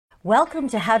Welcome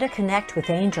to How to Connect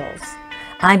with Angels.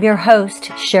 I'm your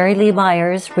host, Sherry Lee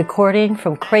Myers, recording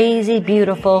from crazy,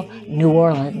 beautiful New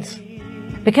Orleans.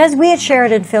 Because we at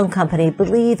Sheridan Film Company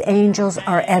believe angels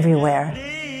are everywhere,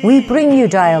 we bring you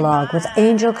dialogue with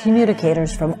angel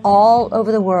communicators from all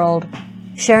over the world,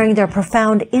 sharing their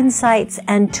profound insights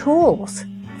and tools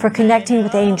for connecting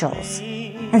with angels.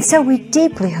 And so we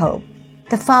deeply hope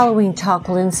the following talk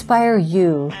will inspire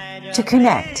you to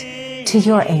connect to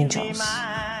your angels.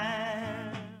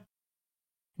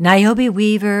 Niobe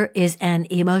Weaver is an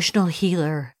emotional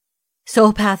healer,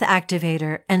 soul path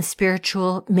activator, and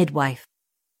spiritual midwife.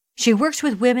 She works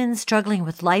with women struggling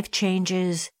with life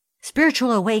changes,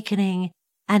 spiritual awakening,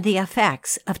 and the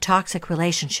effects of toxic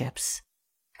relationships.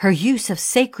 Her use of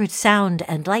sacred sound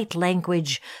and light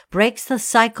language breaks the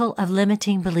cycle of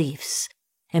limiting beliefs,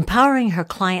 empowering her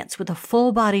clients with a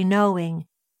full body knowing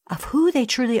of who they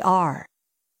truly are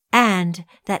and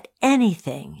that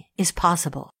anything is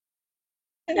possible.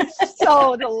 I'm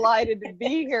so delighted to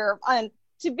be here and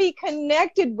to be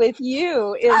connected with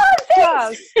you is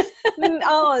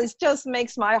it just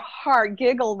makes my heart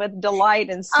giggle with delight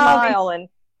and smile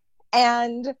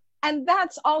and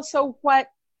that's also what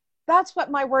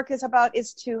my work is about,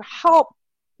 is to help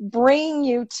bring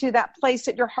you to that place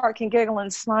that your heart can giggle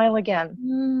and smile again.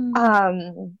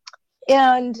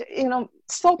 And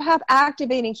soul path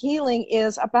activating healing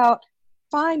is about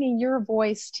finding your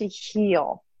voice to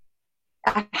heal.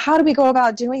 How do we go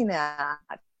about doing that?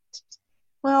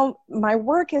 Well, my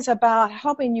work is about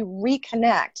helping you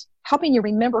reconnect, helping you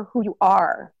remember who you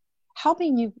are,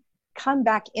 helping you come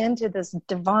back into this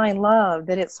divine love,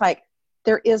 that it's like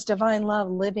there is divine love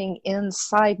living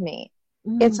inside me.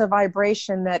 It's a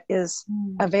vibration that is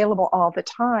available all the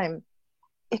time.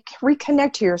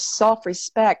 Reconnect to your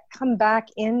self-respect. Come back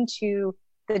into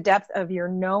the depth of your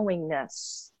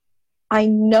knowingness. I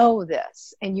know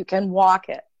this, and you can walk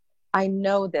it. I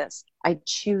know this. I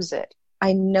choose it.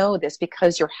 I know this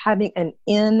because you're having an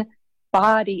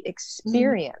in-body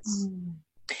experience.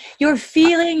 You're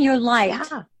feeling your light.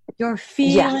 Yeah. You're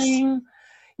feeling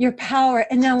your power.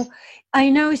 And now I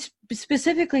know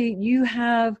specifically you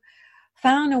have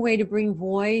found a way to bring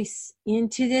voice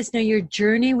into this. Now your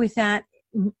journey with that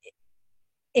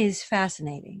is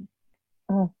fascinating.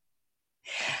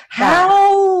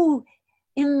 How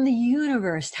in the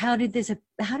universe, how did this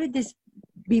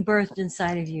be birthed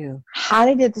inside of you?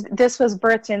 This was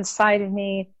birthed inside of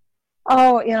me?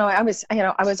 I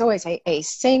was always a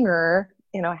singer,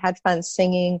 had fun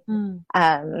singing.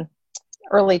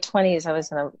 Early 20s, I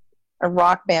was in a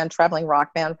rock band, traveling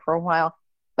rock band for a while.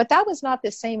 But that was not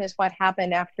the same as what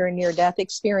happened after a near-death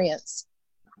experience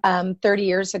 30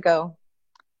 years ago.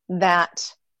 That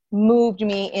moved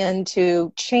me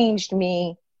changed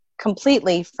me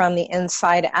completely from the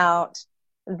inside out.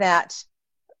 That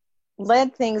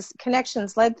led things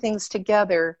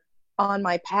together on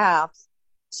my path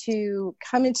to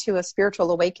come into a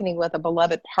spiritual awakening with a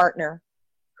beloved partner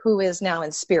who is now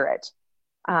in spirit.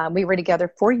 We were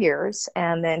together 4 years,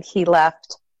 and then he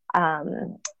left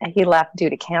due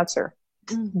to cancer.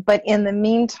 But in the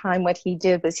meantime, what he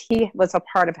did was he was a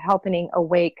part of helping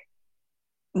awake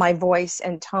my voice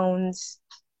and tones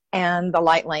and the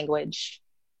light language.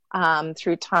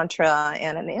 Through Tantra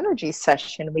and an energy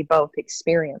session we both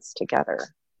experienced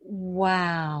together.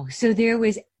 Wow. So there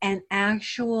was an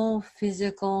actual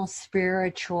physical,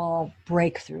 spiritual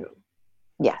breakthrough.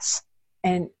 Yes.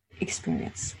 And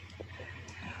experience.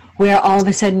 Where all of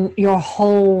a sudden your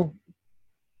whole,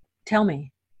 tell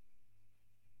me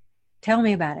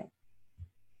about it.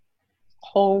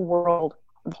 The world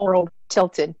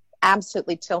tilted,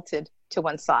 absolutely tilted to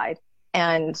one side.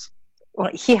 And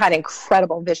he had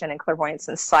incredible vision and clairvoyance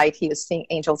and sight. He was seeing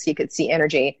angels. He could see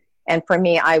energy. And for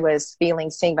me, I was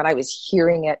seeing, but I was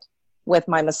hearing it with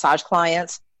my massage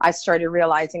clients. I started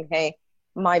realizing, hey,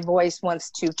 my voice wants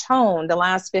to tone the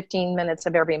last 15 minutes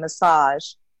of every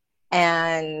massage.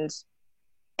 And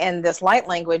this light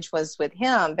language was with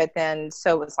him. But then,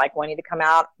 so it was like wanting to come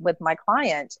out with my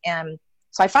client. And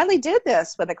so I finally did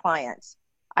this with a client.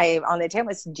 On the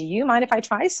table, I said, do you mind if I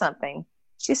try something?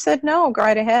 She said, no, go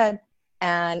right ahead.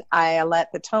 And I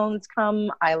let the tones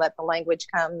come, I let the language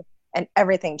come, and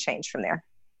everything changed from there.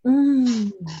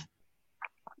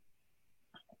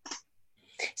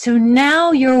 So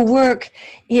now your work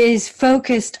is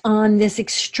focused on this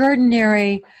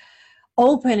extraordinary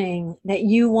opening that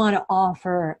you want to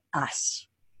offer us.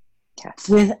 Yes.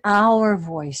 With our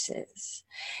voices.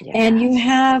 Yes. And you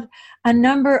have a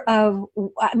number of,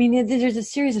 there's a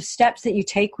series of steps that you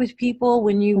take with people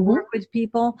when you work with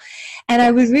people. And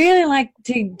I would really like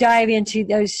to dive into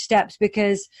those steps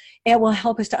because it will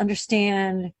help us to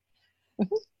understand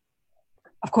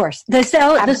Of course. The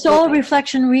soul Absolutely.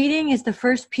 reflection reading is the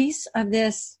first piece of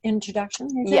this introduction,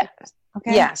 is it? Yes.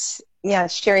 Okay.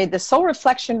 Yes, Sherry. The soul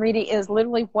reflection reading is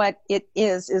literally what it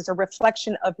is a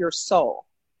reflection of your soul.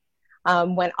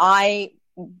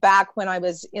 Back when I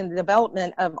was in the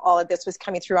development of all of this was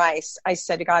coming through, I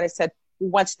said to God, I said,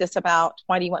 what's this about?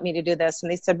 Why do you want me to do this?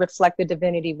 And they said, reflect the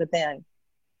divinity within.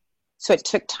 So it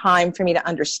took time for me to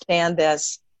understand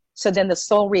this. So then the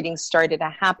soul reading started to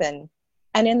happen.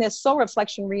 And in this soul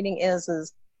reflection reading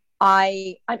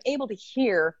I'm able to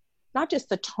hear not just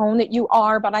the tone that you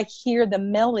are, but I hear the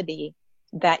melody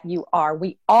that you are.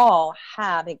 We all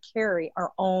have and carry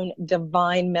our own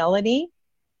divine melody.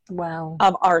 Wow.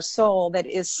 Of our soul that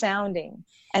is sounding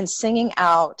and singing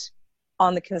out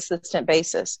on the consistent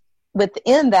basis.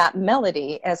 Within that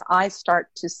melody, as I start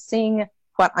to sing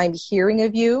what I'm hearing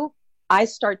of you, I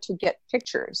start to get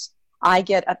pictures. I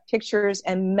get pictures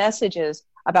and messages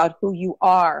about who you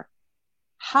are,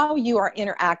 how you are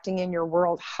interacting in your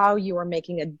world, how you are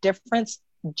making a difference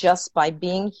just by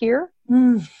being here.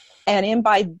 And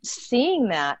by seeing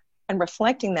that and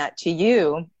reflecting that to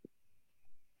you,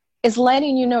 is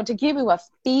letting you know, to give you a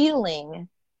feeling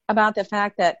about the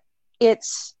fact that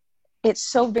it's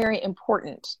so very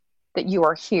important that you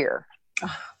are here.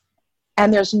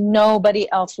 And there's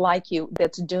nobody else like you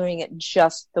that's doing it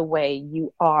just the way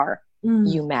you are.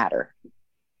 You matter.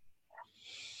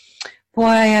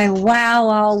 Boy,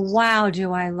 wow,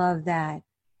 do I love that.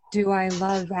 Do I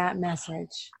love that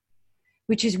message.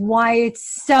 Which is why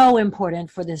it's so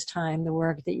important for this time, the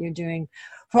work that you're doing,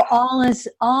 for all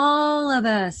of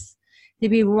us to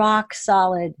be rock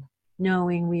solid,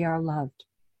 knowing we are loved.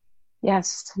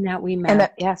 Yes. And that we matter.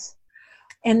 Yes.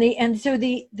 And so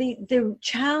the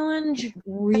challenge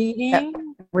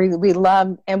reading. We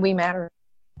love and we matter.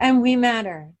 And we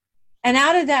matter. And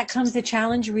out of that comes the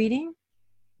challenge reading?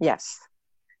 Yes.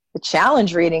 The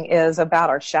challenge reading is about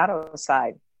our shadow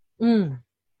side.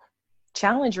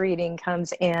 Challenge reading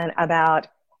comes in about,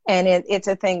 and it's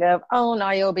a thing of, oh,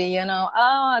 Niobe,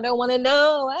 I don't want to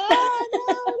know. I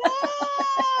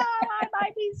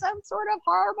might be some sort of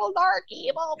horrible, dark,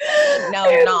 evil thing. No,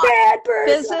 you're not. Bad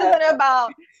person.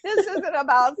 This isn't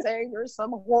about saying you're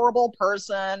some horrible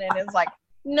person. And it's like,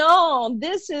 no,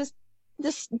 this is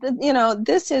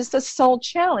the soul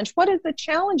challenge. What is the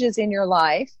challenges in your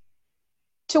life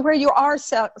to where you are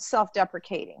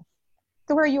self-deprecating?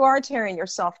 To where you are tearing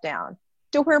yourself down,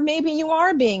 to where maybe you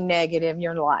are being negative in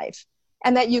your life,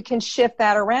 and that you can shift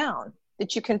that around,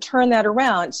 that you can turn that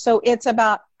around. So it's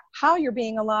about how you're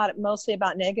being mostly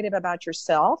about negative about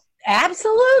yourself.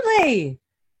 Absolutely.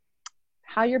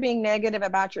 How you're being negative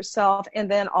about yourself, and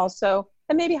then also,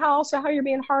 and maybe how you're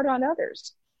being hard on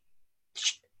others.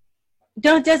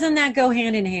 Doesn't that go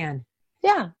hand in hand?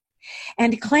 Yeah.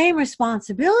 And to claim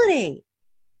responsibility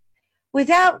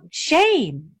without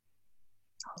shame.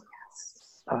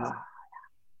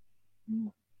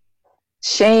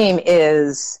 Shame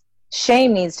needs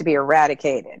to be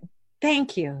eradicated.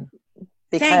 Thank you.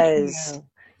 Because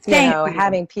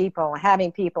having people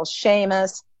shame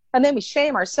us, and then we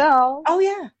shame ourselves. Oh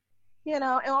yeah. And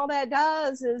all that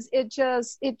does is it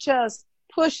just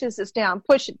pushes us down,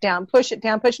 push it down.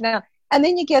 And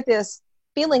then you get this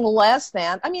feeling less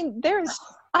than. I mean,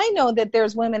 I know that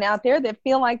there's women out there that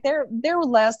feel like they're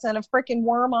less than a freaking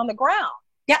worm on the ground.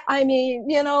 Yeah. I mean,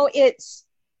 it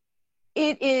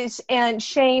is, and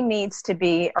shame needs to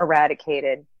be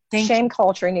eradicated. Shame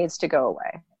culture needs to go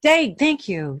away. Thank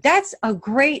you. That's a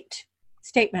great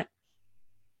statement.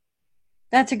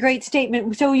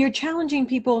 So you're challenging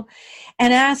people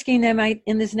and asking them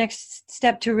in this next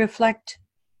step to reflect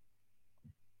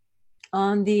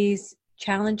on these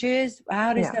challenges.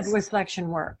 How does that reflection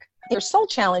work? Your soul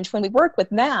challenge, when we work with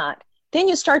that, then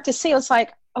you start to see, it's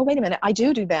like, oh, wait a minute, I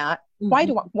do that. Mm-hmm. Why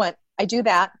do I do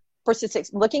that? First,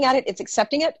 it's looking at it, it's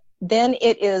accepting it. Then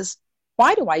it is,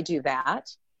 why do I do that?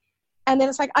 And then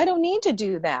it's like, I don't need to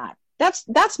do that.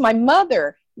 That's my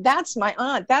mother. That's my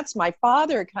aunt. That's my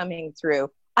father coming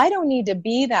through. I don't need to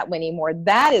be that way anymore.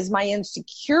 That is my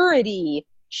insecurity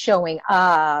showing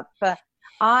up.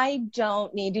 I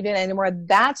don't need to do that anymore.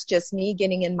 That's just me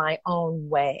getting in my own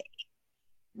way.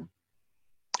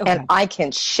 Okay. And I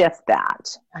can shift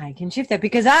that.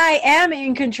 Because I am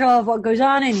in control of what goes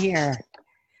on in here.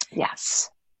 Yes.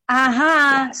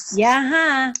 Yes.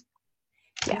 Yeah.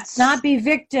 Yes. Not be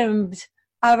victims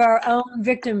of our own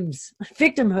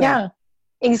victimhood. Yeah,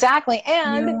 exactly.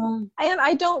 And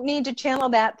I don't need to channel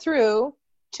that through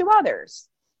to others.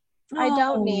 I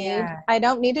don't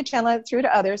need to channel it through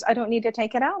to others. I don't need to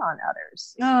take it out on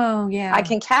others. Oh, yeah. I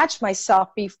can catch myself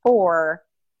before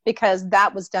because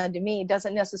that was done to me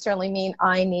doesn't necessarily mean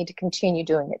I need to continue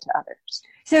doing it to others.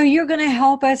 So you're going to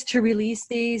help us to release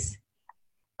these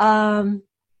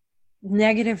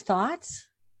negative thoughts?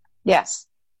 Yes.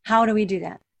 How do we do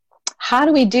that? How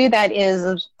do we do that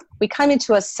is we come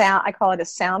into a sound, I call it a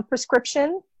sound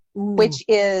prescription, which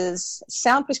is,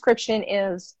 sound prescription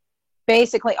is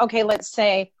basically, okay, let's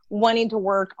say wanting to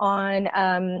work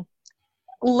on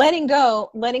letting go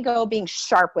of being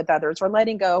sharp with others, or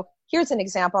letting go. Here's an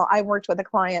example. I worked with a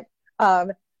client,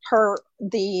 the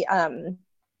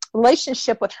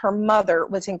relationship with her mother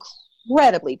was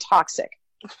incredibly toxic.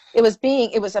 It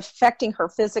was affecting her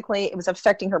physically. It was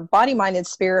affecting her body, mind, and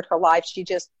spirit, her life. She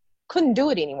just couldn't do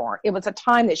it anymore. It was a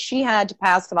time that she had to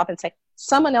pass it off and say,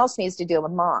 someone else needs to deal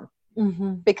with mom,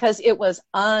 because it was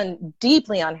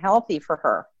deeply unhealthy for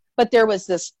her. But there was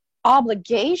this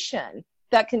obligation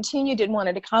that continued and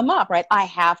wanted to come up, right? I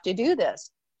have to do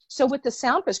this. So with the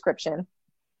sound prescription,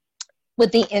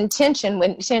 with the intention,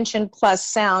 when intention plus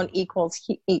sound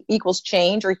equals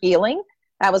change or healing.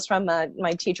 That was from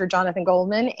my teacher, Jonathan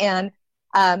Goldman. And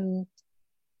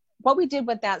what we did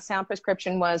with that sound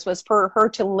prescription was for her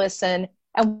to listen.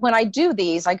 And when I do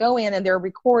these, I go in and they're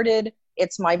recorded.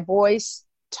 It's my voice,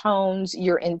 tones,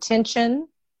 your intention,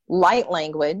 light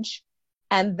language,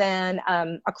 and then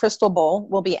a crystal bowl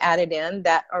will be added in,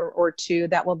 that or two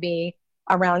that will be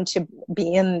around to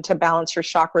balance your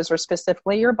chakras, or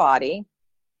specifically your body.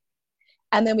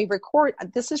 And then we record.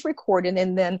 This is recorded,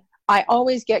 and then I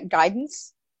always get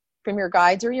guidance from your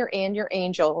guides or your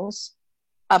angels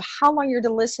of how long you're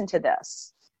to listen to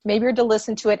this. Maybe you're to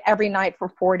listen to it every night for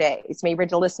 4 days. Maybe you're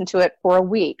to listen to it for a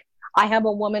week. I have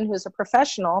a woman who's a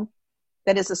professional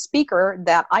that is a speaker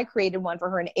that I created one for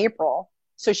her in April.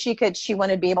 So she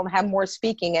wanted to be able to have more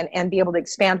speaking and be able to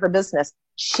expand her business.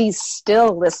 She's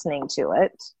still listening to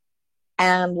it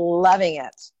and loving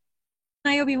it.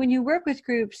 Niobe, when you work with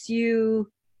groups, When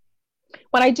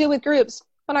I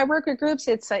work with groups,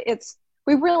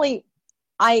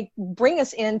 I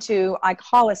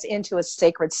call us into a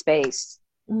sacred space.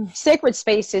 Sacred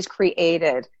space is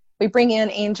created. We bring in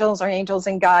angels, our angels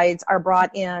and guides are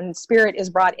brought in. Spirit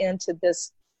is brought into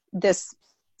this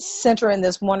center and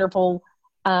this wonderful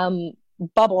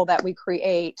bubble that we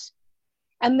create.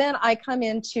 And then I come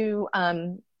into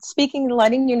speaking,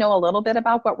 letting you know a little bit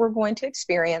about what we're going to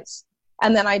experience.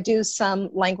 And then I do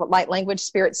some light language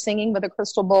spirit singing with a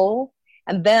crystal bowl.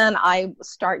 And then I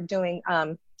start doing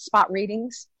spot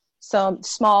readings, so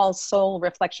small soul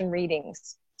reflection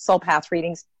readings, soul path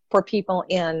readings for people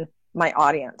in my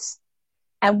audience.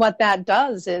 And what that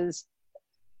does is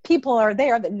people are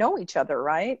there that know each other,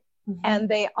 right? And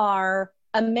they are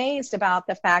amazed about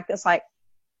the fact that it's like,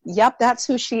 yep, that's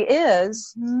who she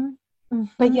is.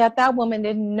 But yet that woman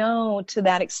didn't know to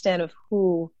that extent of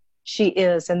who she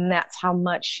is, and that's how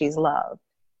much she's loved.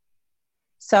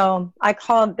 So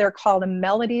they're called the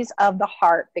melodies of the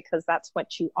heart, because that's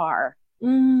what you are.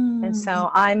 And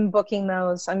so I'm booking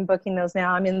those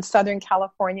now. I'm in Southern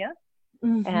California.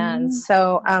 And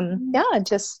so,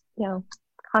 just,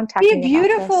 contact me. Be a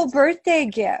beautiful birthday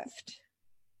gift.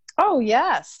 Oh,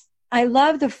 yes. I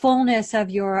love the fullness of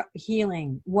your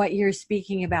healing, what you're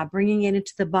speaking about, bringing it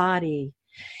into the body,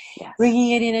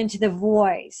 bringing it into the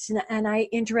voice. And I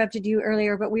interrupted you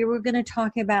earlier, but we were going to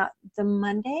talk about the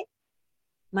Monday.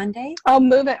 Oh,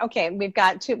 Movement. Okay. We've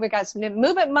got some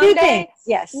Movement Monday.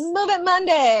 Yes. Movement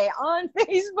Monday on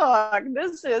Facebook.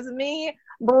 This is me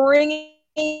bringing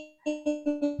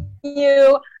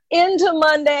you into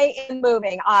Monday in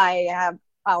moving.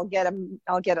 I'll get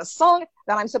a song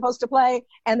that I'm supposed to play,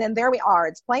 and then there we are.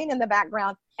 It's playing in the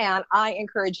background, and I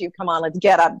encourage you, come on, let's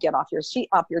get up, get off your seat,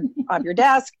 off your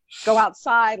desk, go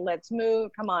outside, let's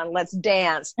move, come on, let's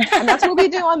dance. And that's what we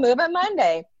do on Movement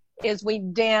Monday, is we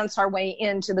dance our way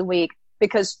into the week,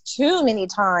 because too many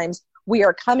times we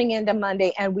are coming into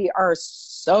Monday and we are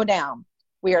so down.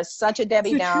 We are such a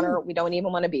Debbie Downer, we don't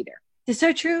even want to be there. It's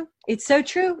so true. It's so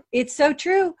true. It's so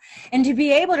true. And to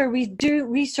be able to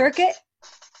recircuit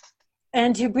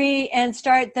and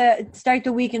start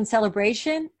the week in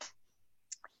celebration.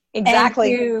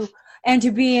 Exactly. And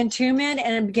to be in tune,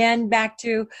 and again back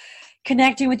to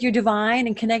connecting with your divine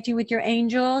and connecting with your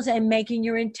angels and making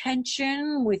your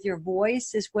intention with your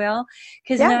voice as well.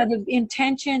 Because now the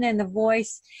intention and the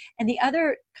voice and the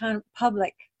other kind of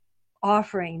public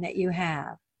offering that you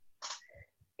have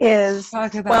is,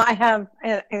 talk about. Well,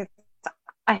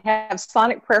 I have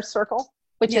Sonic Prayer Circle,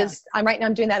 which is, I'm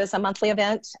doing that as a monthly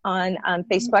event on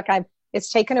Facebook.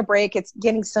 It's taken a break. It's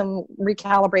getting some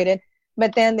recalibrated.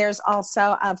 But then there's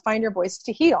also Find Your Voice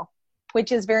to Heal,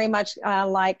 which is very much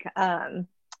like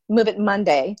Move It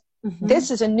Monday. Mm-hmm.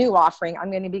 This is a new offering.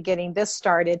 I'm going to be getting this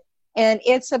started. And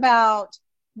it's about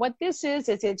what this is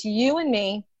it's you and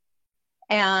me.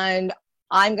 And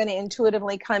I'm going to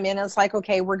intuitively come in. And it's like,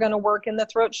 okay, we're going to work in the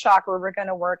throat chakra. We're going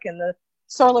to work in the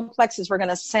solar plexus. We're going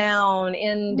to sound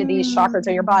into these chakras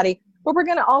of your body, but we're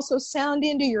going to also sound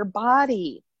into your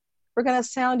body. We're going to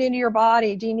sound into your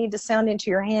body. Do you need to sound into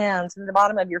your hands and the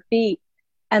bottom of your feet?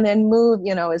 And then move,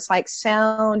 it's like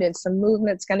sound and some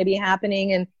movement's going to be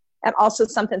happening. And also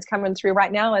something's coming through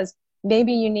right now is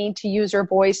maybe you need to use your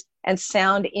voice and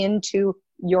sound into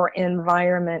your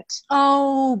environment.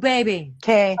 Oh, baby.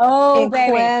 Okay. Oh, and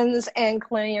baby. Cleanse and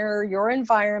clear your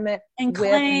environment and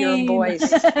with your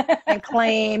voice. And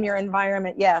claim your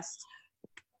environment. Yes.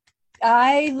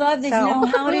 I love this.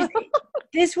 How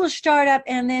this will start up,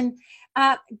 and then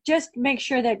just make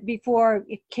sure that before,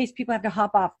 in case people have to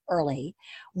hop off early,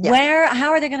 how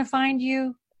are they going to find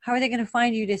you? How are they going to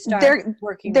find you to start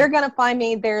working? They're going to find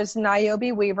me. There's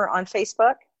Niobe Weaver on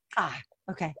Facebook.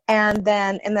 Okay. And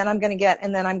then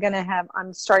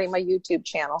I'm starting my YouTube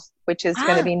channel, which is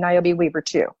going to be Niobe Weaver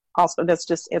too. Also,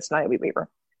 it's Niobe Weaver.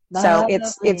 So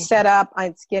it's set up,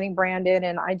 it's getting branded,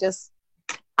 and I guess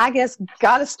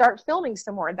got to start filming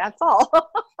some more. That's all.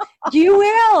 You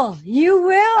will.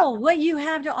 What you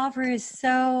have to offer is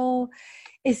so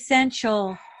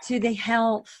essential to the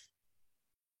health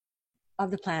of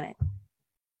the planet.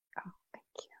 Oh,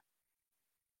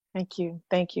 thank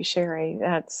you, Sherry.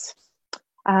 That's,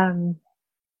 and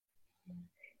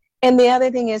the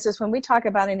other thing is when we talk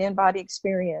about an in-body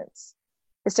experience,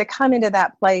 is to come into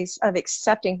that place of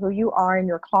accepting who you are and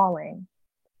your calling.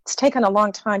 It's taken a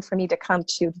long time for me to come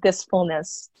to this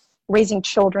fullness, raising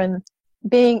children,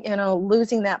 being,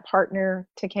 losing that partner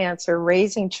to cancer,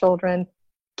 raising children,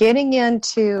 getting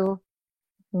into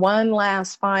one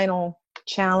last final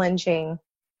challenging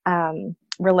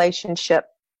relationship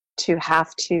to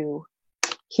have to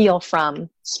heal from,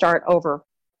 start over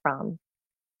from.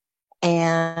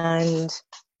 And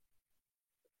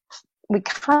we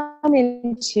come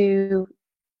into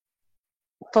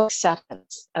full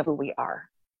acceptance of who we are.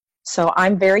 So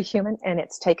I'm very human, and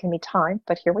it's taken me time,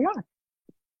 but here we are.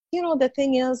 The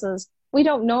thing is we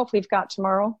don't know if we've got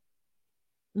tomorrow.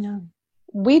 No.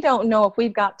 We don't know if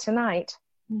we've got tonight.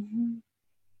 Mm-hmm.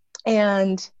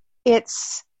 And it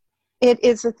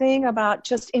is a thing about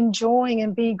just enjoying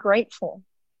and being grateful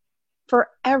for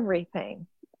everything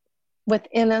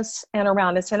within us and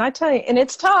around us. And I tell you, and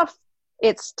it's tough.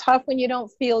 It's tough when you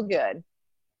don't feel good.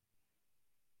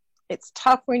 It's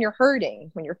tough when you're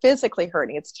hurting, when you're physically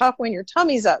hurting. It's tough when your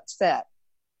tummy's upset.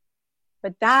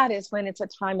 But that is when it's a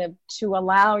time to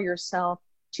allow yourself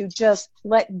to just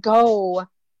let go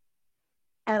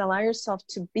and allow yourself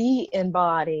to be in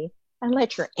body and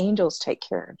let your angels take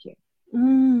care of you.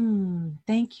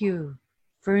 Thank you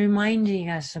for reminding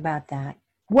us about that.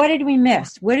 What did we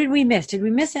miss? Did we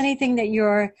miss anything that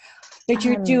you're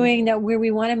doing where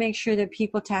we want to make sure that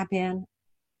people tap in?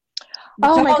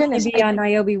 Oh my goodness. Be on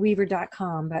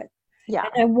NiobeWeaver.com, but yeah.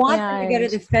 I want them to go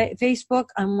to the Facebook.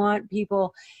 I want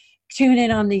people tune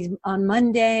in on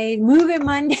Monday. Move it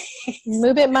Mondays. And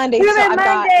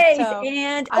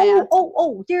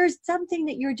there's something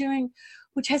that you're doing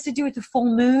which has to do with the full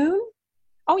moon.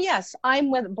 Oh yes, I'm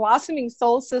with Blossoming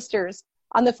Soul Sisters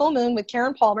on the full moon with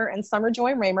Karen Palmer and Summer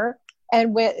Joy Raymer,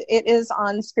 and it is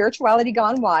on Spirituality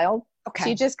Gone Wild. Okay, so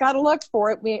you just got to look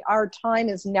for it. Our time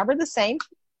is never the same.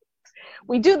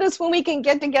 We do this when we can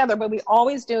get together, but we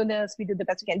always do this. We do the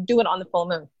best we can. Do it on the full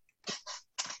moon.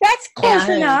 That's close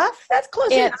enough.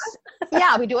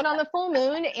 Yeah, we do it on the full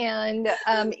moon, and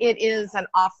it is an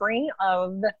offering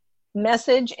of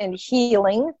message and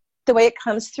healing the way it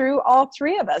comes through all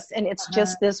three of us. And it's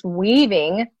just this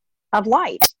weaving of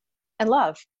light and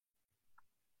love.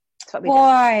 That's what we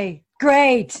do.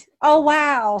 Great. Oh,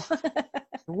 wow.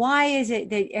 Why is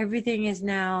it that everything is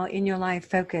now in your life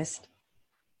focused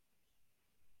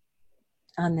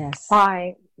on this?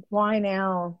 Why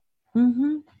now?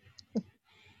 Mm-hmm.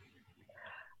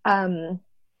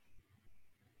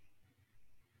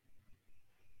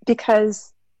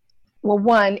 Because, well,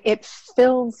 one, it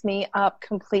fills me up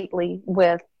completely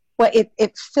with,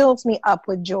 it fills me up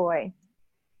with joy.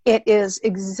 It is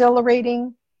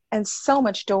exhilarating and so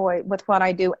much joy with what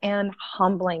I do, and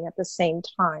humbling at the same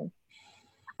time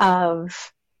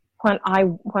of when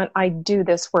I do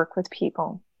this work with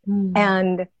people.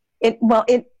 And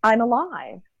I'm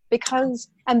alive because,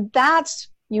 and that's,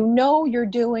 you're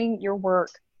doing your work,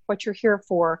 what you're here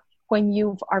for, when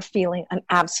you are feeling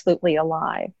absolutely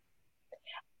alive.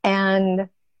 And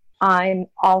I've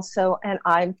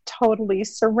totally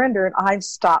surrendered. I've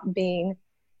stopped being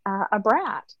a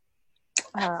brat.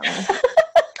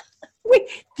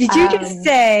 Wait, did you just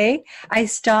say, I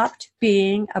stopped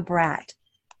being a brat?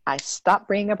 I stopped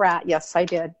being a brat. Yes, I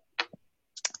did.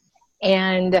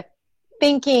 And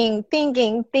thinking,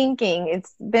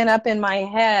 it's been up in my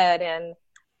head. And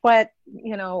what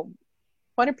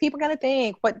are people going to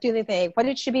think? What do they think? What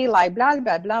it should be like? Blah,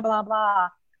 blah, blah, blah, blah.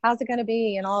 How's it going to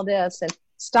be? And all this. And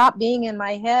stop being in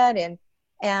my head. And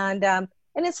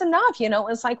it's enough,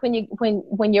 it's like when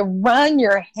you run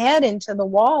your head into the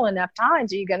wall enough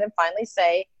times, are you going to finally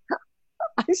say,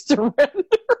 I surrender,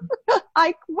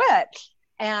 I quit.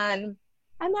 And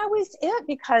that was it,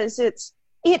 because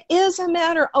it is a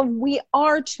matter of, we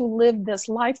are to live this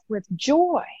life with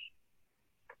joy.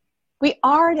 We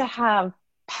are to have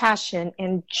passion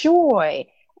and joy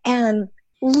and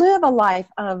live a life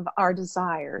of our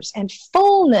desires and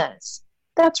fullness.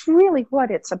 That's really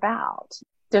what it's about.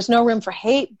 There's no room for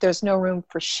hate. There's no room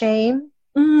for shame.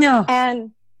 No.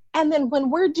 And then when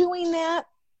we're doing that,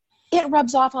 it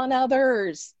rubs off on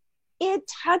others. It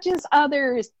touches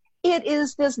others. It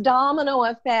is this domino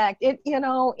effect. It's kind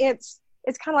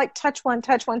of like touch one,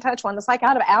 touch one, touch one. It's like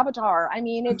out of Avatar. I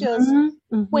mean, it just,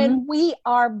 when we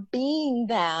are being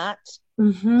that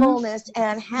fullness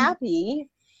and happy,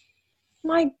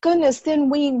 my goodness, then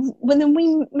we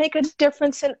make a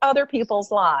difference in other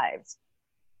people's lives.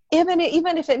 Even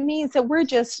if it means that we're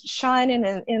just shining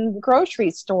in the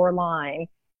grocery store line.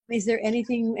 Is there any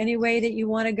way that you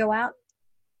want to go out?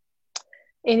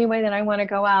 Any way that I want to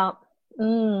go out?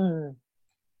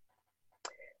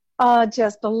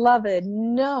 Just beloved,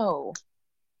 know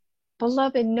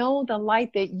the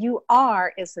light that you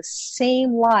are is the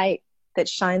same light that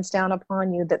shines down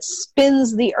upon you, that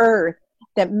spins the earth,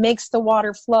 that makes the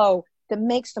water flow, that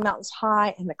makes the mountains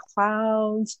high and the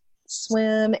clouds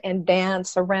swim and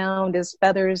dance around as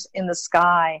feathers in the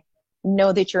sky.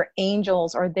 Know that your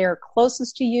angels are there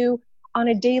closest to you on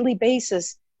a daily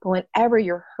basis. But whenever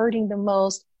you're hurting the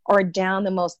most or down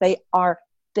the most, they are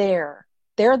there.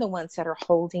 They're the ones that are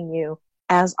holding you,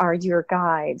 as are your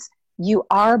guides. You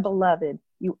are beloved.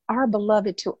 You are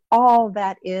beloved to all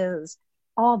that is,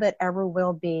 all that ever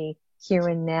will be, here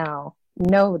and now.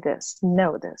 Know this,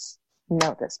 beloved.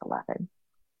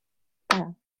 Yeah.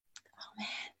 Oh, man.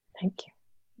 Thank you.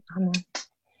 Amen.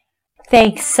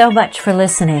 Thanks so much for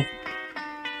listening.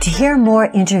 To hear more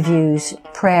interviews,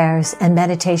 prayers, and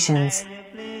meditations,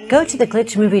 go to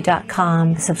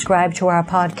theglitchmovie.com, subscribe to our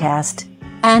podcast,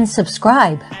 and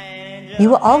subscribe. You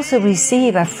will also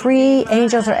receive a free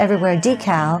Angels Are Everywhere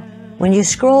decal when you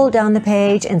scroll down the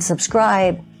page and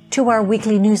subscribe to our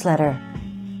weekly newsletter.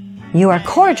 You are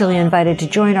cordially invited to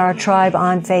join our tribe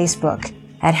on Facebook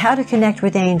at How to Connect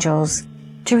with Angels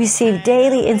to receive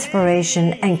daily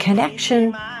inspiration and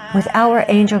connection with our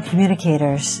angel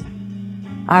communicators.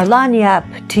 Our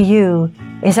lanyap to you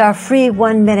is our free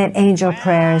 1-minute angel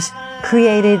prayers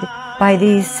created by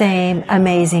these same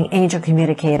amazing angel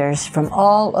communicators from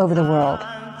all over the world.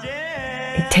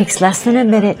 It takes less than a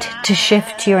minute to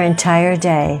shift your entire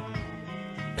day.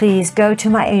 Please go to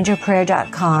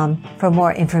myangelprayer.com for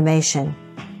more information.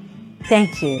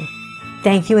 Thank you.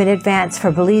 Thank you in advance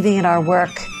for believing in our work,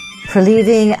 for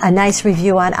leaving a nice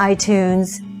review on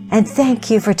iTunes, and thank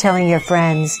you for telling your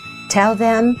friends. Tell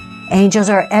them angels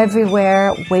are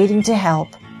everywhere waiting to help.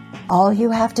 All you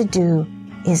have to do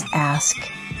is ask.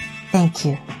 Thank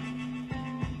you.